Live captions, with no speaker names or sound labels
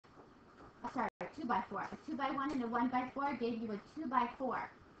2 by 4. A 2 by 1 and a 1 by 4 gave you a 2 by 4.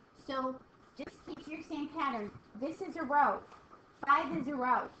 So just keep your same pattern. This is a row. 5 is a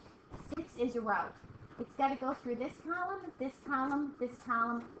row. 6 is a row. It's got to go through this column, this column, this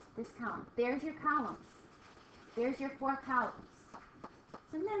column, this column. There's your columns. There's your 4 columns.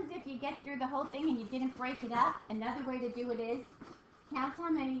 Sometimes if you get through the whole thing and you didn't break it up, another way to do it is count how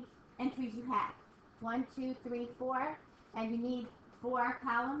many entries you have. 1, 2, 3, 4, and you need 4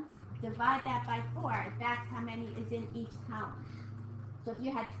 columns. Divide that by 4. That's how many is in each column. So if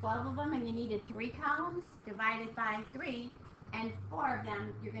you had 12 of them and you needed 3 columns, divide it by 3, and 4 of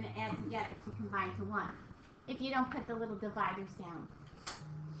them you're going to add together to combine to 1. If you don't put the little dividers down.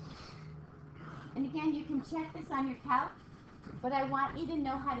 And again, you can check this on your calc, but I want you to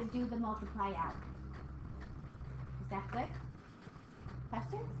know how to do the multiply out. Is that good?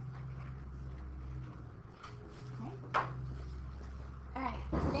 Questions?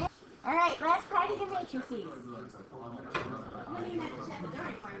 Okay. All right, let's try to the matrices. What do you have to check the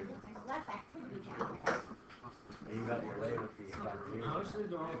door for? There's less activity down here. You got your way with the cafeteria.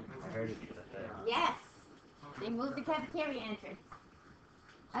 I heard it. Yes, they moved the cafeteria entrance.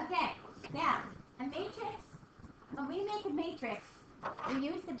 Okay, now, a matrix, when we make a matrix, we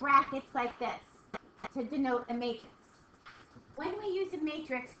use the brackets like this to denote a matrix. When we use a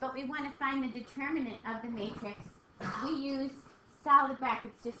matrix, but we want to find the determinant of the matrix, we use solid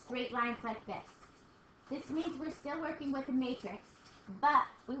brackets, just straight lines like this. This means we're still working with a matrix, but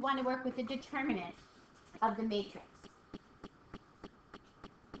we want to work with the determinant of the matrix.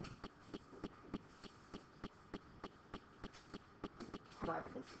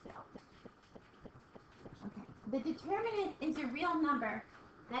 Okay. The determinant is a real number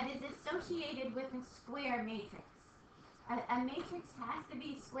that is associated with a square matrix. A matrix has to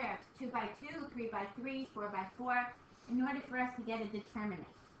be square, 2 by 2, 3 by 3, 4 by 4, in order for us to get a determinant.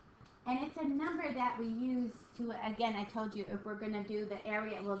 And it's a number that we use to, again, I told you, if we're going to do the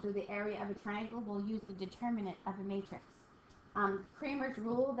area, we'll do the area of a triangle, we'll use the determinant of a matrix. Kramer's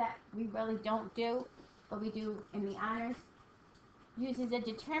rule that we really don't do, but we do in the honors, uses a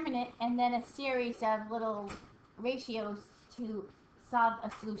determinant and then a series of little ratios to solve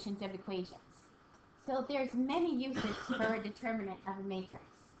a solutions of equations. So there's many uses for a determinant of a matrix.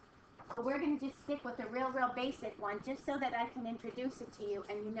 So we're going to just stick with a real basic one, just so that I can introduce it to you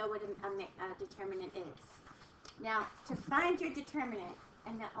and you know what a determinant is. Now, to find your determinant,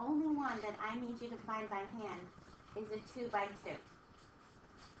 and the only one that I need you to find by hand, is a 2 by 2.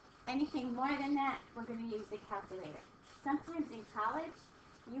 Anything more than that, we're going to use the calculator. Sometimes in college,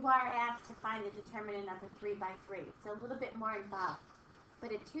 you are asked to find the determinant of a 3 by 3. It's a little bit more involved.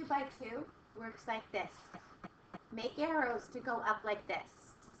 But a 2 by 2 works like this. Make arrows to go up like this.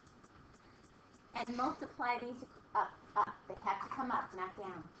 And multiply these up. They have to come up, not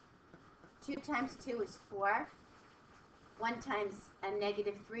down. 2 times 2 is 4. 1 times a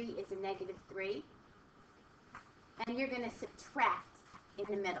negative 3 is a negative 3. And you're going to subtract in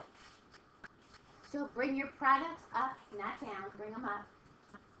the middle. So bring your products up, not down, bring them up.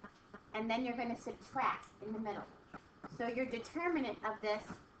 And then you're going to subtract in the middle. So your determinant of this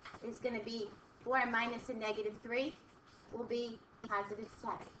is going to be 4 minus a negative 3 will be positive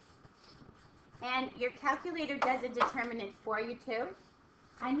 7. And your calculator does a determinant for you too.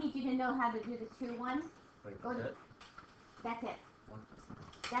 I need you to know how to do the 2 1. That's it.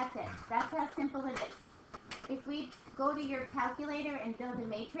 That's it. That's how simple it is. If we go to your calculator and build a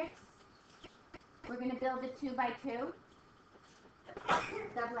matrix, we're going to build a 2 by 2.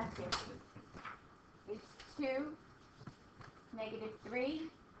 God bless you. It's 2, negative 3,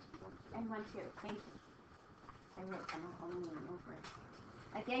 and 1, 2. Thank you. I wrote them only over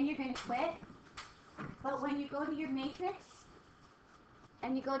it. Again, you're going to quit. But when you go to your matrix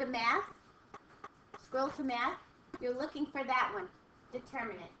and you go to math, scroll to math, you're looking for that one,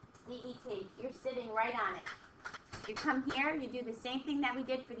 determinant, DET. You're sitting right on it. You come here, you do the same thing that we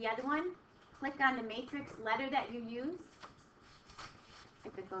did for the other one. Click on the matrix letter that you use,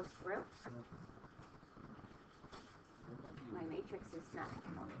 if it goes through. My matrix is not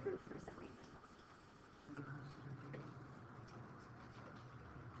going through for some reason.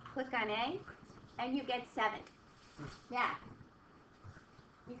 Click on A, and you get 7. Now,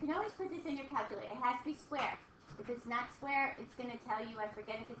 you can always put this in your calculator. It has to be square. If it's not square, it's going to tell you, I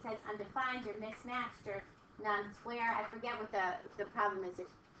forget if it says undefined or mismatched or non-square. I forget what the problem is,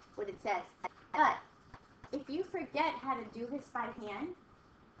 what it says. But if you forget how to do this by hand,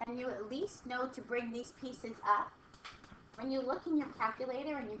 and you at least know to bring these pieces up, when you look in your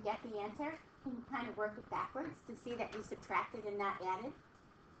calculator and you get the answer, you can kind of work it backwards to see that you subtracted and not added.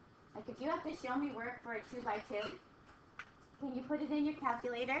 Like if you have to show me work for a 2 by 2, can you put it in your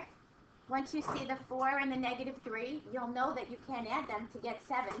calculator Once you see the 4 and the negative 3, you'll know that you can't add them to get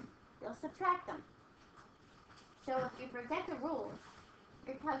 7. You'll subtract them. So if you forget the rules,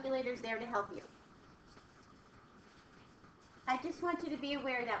 your calculator's there to help you. I just want you to be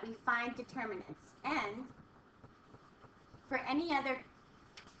aware that we find determinants. And for any other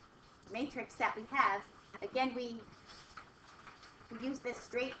matrix that we have, again, we use this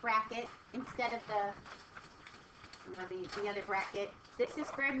straight bracket instead of the other bracket. This is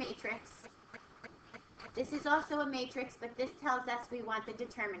for a matrix. This is also a matrix, but this tells us we want the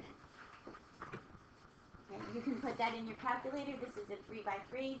determinant. Okay, you can put that in your calculator. This is a 3 by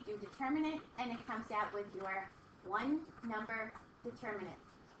 3. Do determinant, and it comes out with your one number determinant.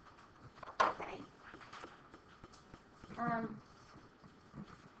 Okay.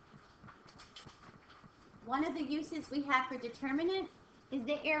 One of the uses we have for determinant is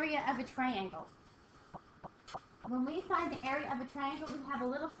the area of a triangle. When we find the area of a triangle, we have a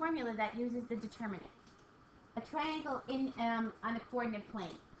little formula that uses the determinant. A triangle on a coordinate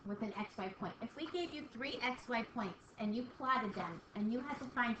plane with an xy point. If we gave you 3 xy points and you plotted them and you had to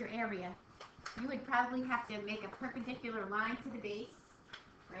find your area, you would probably have to make a perpendicular line to the base,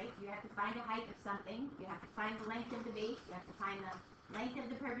 right? You have to find the height of something. You have to find the length of the base. You have to find the length of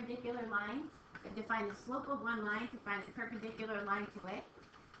the perpendicular line. You have to find the slope of one line to find the perpendicular line to it.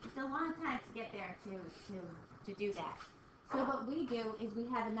 It's a long time to get there to do that. So what we do is we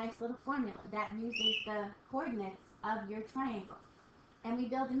have a nice little formula that uses the coordinates of your triangle. And we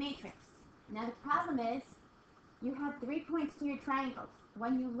build a matrix. Now the problem is you have 3 points to your triangle.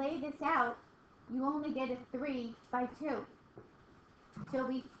 When you lay this out, you only get a 3 by 2. So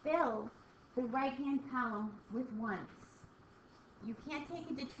we fill the right-hand column with 1s. You can't take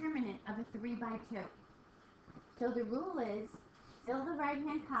a determinant of a 3 by 2. So the rule is fill the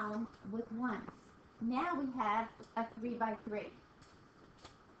right-hand column with 1s. Now we have a 3 by 3.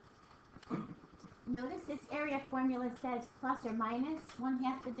 Notice this area formula says plus or minus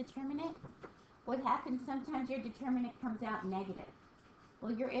 1/2 the determinant. What happens sometimes your determinant comes out negative.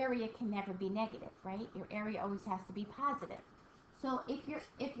 Well, your area can never be negative, right? Your area always has to be positive. So if your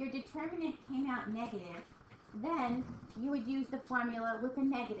determinant came out negative, then you would use the formula with a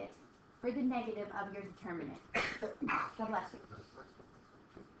negative for the negative of your determinant. God bless you.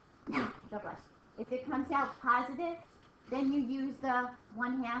 God bless you. If it comes out positive, then you use the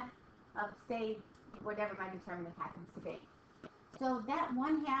 1/2 of, say, whatever my determinant happens to be. So that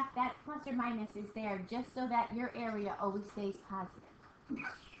 1/2, that plus or minus is there just so that your area always stays positive.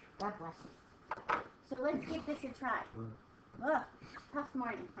 God bless you. So let's give this a try. Ugh, tough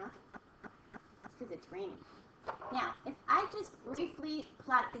morning, huh? It's because it's raining. Now, if I just briefly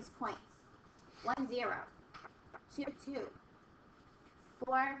plot these points, 1, 0, 2, 2,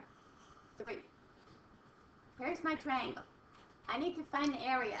 4, 3. Here's my triangle. I need to find the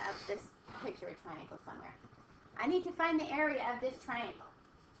area of this. Picture a triangle somewhere. I need to find the area of this triangle.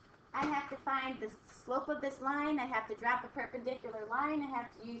 I have to find the slope of this line. I have to drop a perpendicular line. I have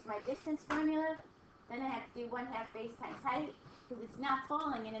to use my distance formula. Then I have to do 1/2 base times height because it's not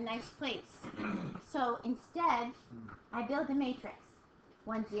falling in a nice place. So instead, I build a matrix.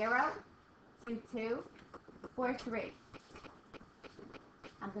 1, 0, 2, 2, 4, 3.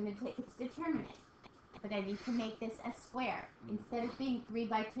 I'm going to take its determinant. But I need to make this a square. Instead of being 3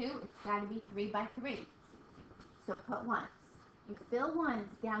 by 2, it's got to be 3 by 3. So put 1s. You fill 1s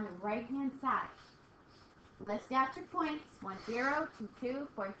down the right-hand side. List out your points, 1, 0, 2, 2,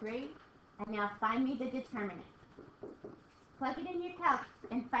 4, 3, and now find me the determinant. Plug it in your calc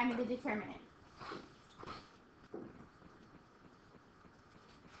and find me the determinant.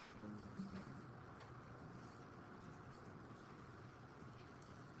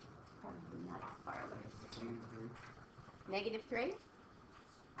 Probably not as far away. Negative 3.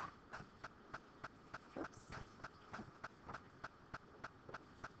 Oops.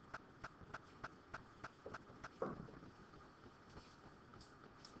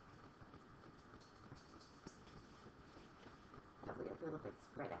 Probably a little bit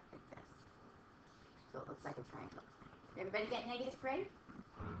spread out like this. So it looks like a triangle. Everybody get negative 3?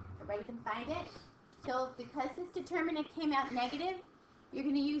 Everybody can find it? So because this determinant came out negative, you're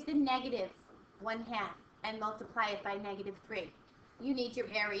going to use the negative 1/2 and multiply it by negative 3. You need your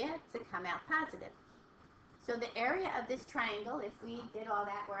area to come out positive. So the area of this triangle, if we did all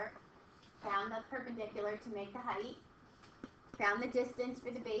that work, found the perpendicular to make the height, found the distance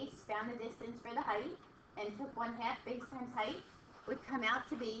for the base, found the distance for the height, and took 1/2 base times height, would come out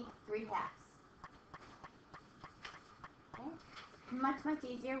to be 3/2. Okay? Much, much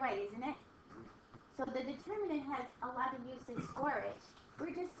easier way, isn't it? So the determinant has a lot of uses for it. We're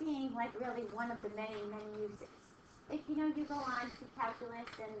just seeing like really one of the many, many uses. if you go on to calculus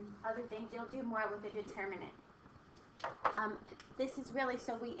and other things, you'll do more with the determinant. This is really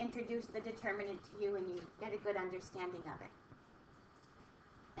so we introduce the determinant to you and you get a good understanding of it.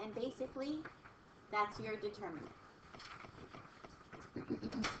 And basically, that's your determinant.